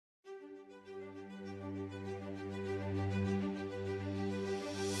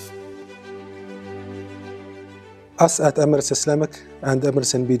Us at Emirates Islamic and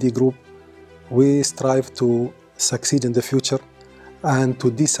Emirates NBD Group, we strive to succeed in the future and to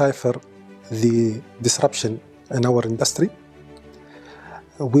decipher the disruption in our industry.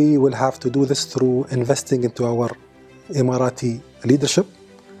 We will have to do this through investing into our Emirati leadership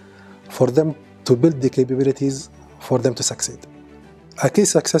for them to build the capabilities for them to succeed. A key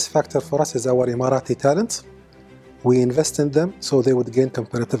success factor for us is our Emirati talent. We invest in them so they would gain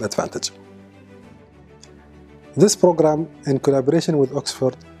competitive advantage. This program, in collaboration with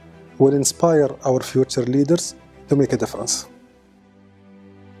Oxford, will inspire our future leaders to make a difference.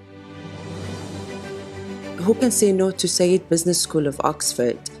 Who can say no to Said Business School of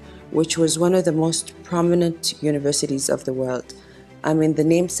Oxford, which was one of the most prominent universities of the world? I mean, the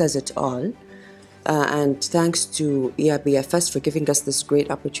name says it all. And thanks to EIBFS for giving us this great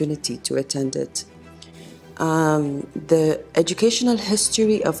opportunity to attend it. The educational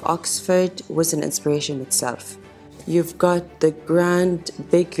history of Oxford was an inspiration itself. You've got the grand,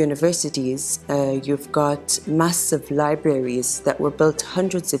 big universities, you've got massive libraries that were built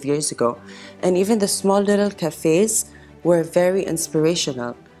hundreds of years ago, and even the small little cafes were very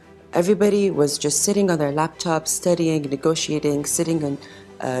inspirational. Everybody was just sitting on their laptops, studying, negotiating, sitting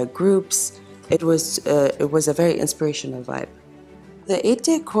in groups. It was a very inspirational vibe. The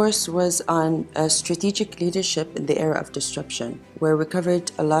 8-day course was on strategic leadership in the era of disruption, where we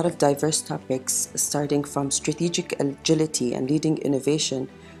covered a lot of diverse topics, starting from strategic agility and leading innovation,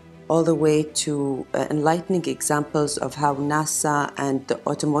 all the way to enlightening examples of how NASA and the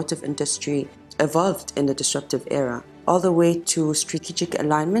automotive industry evolved in the disruptive era, all the way to strategic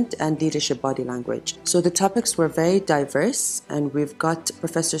alignment and leadership body language. So the topics were very diverse, and we've got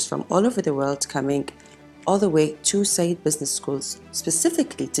professors from all over the world coming all the way to Said Business Schools,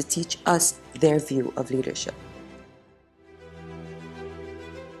 specifically to teach us their view of leadership.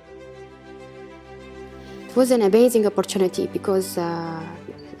 It was an amazing opportunity because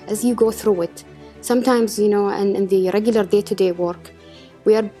as you go through it, sometimes, in the regular day-to-day work,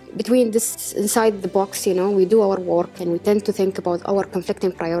 we are between this inside the box, we do our work and we tend to think about our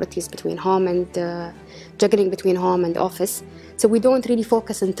conflicting priorities between home and juggling between home and office. So we don't really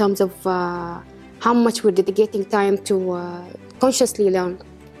focus in terms of how much we're dedicating time to consciously learn.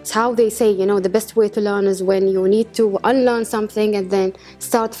 It's how they say, the best way to learn is when you need to unlearn something and then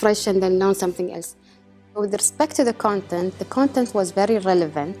start fresh and then learn something else. With respect to the content was very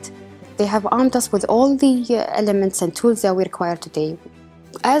relevant. They have armed us with all the elements and tools that we require today.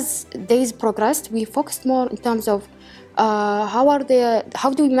 As days progressed, we focused more in terms of how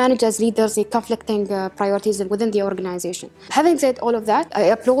do we manage as leaders the conflicting priorities within the organization. Having said all of that, I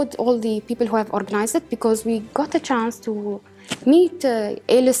applaud all the people who have organized it because we got a chance to meet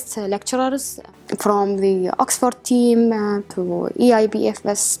A-list lecturers from the Oxford team to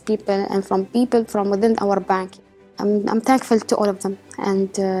EIBFS people and from people from within our bank. I'm thankful to all of them, and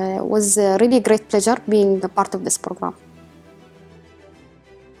it was a really great pleasure being a part of this program.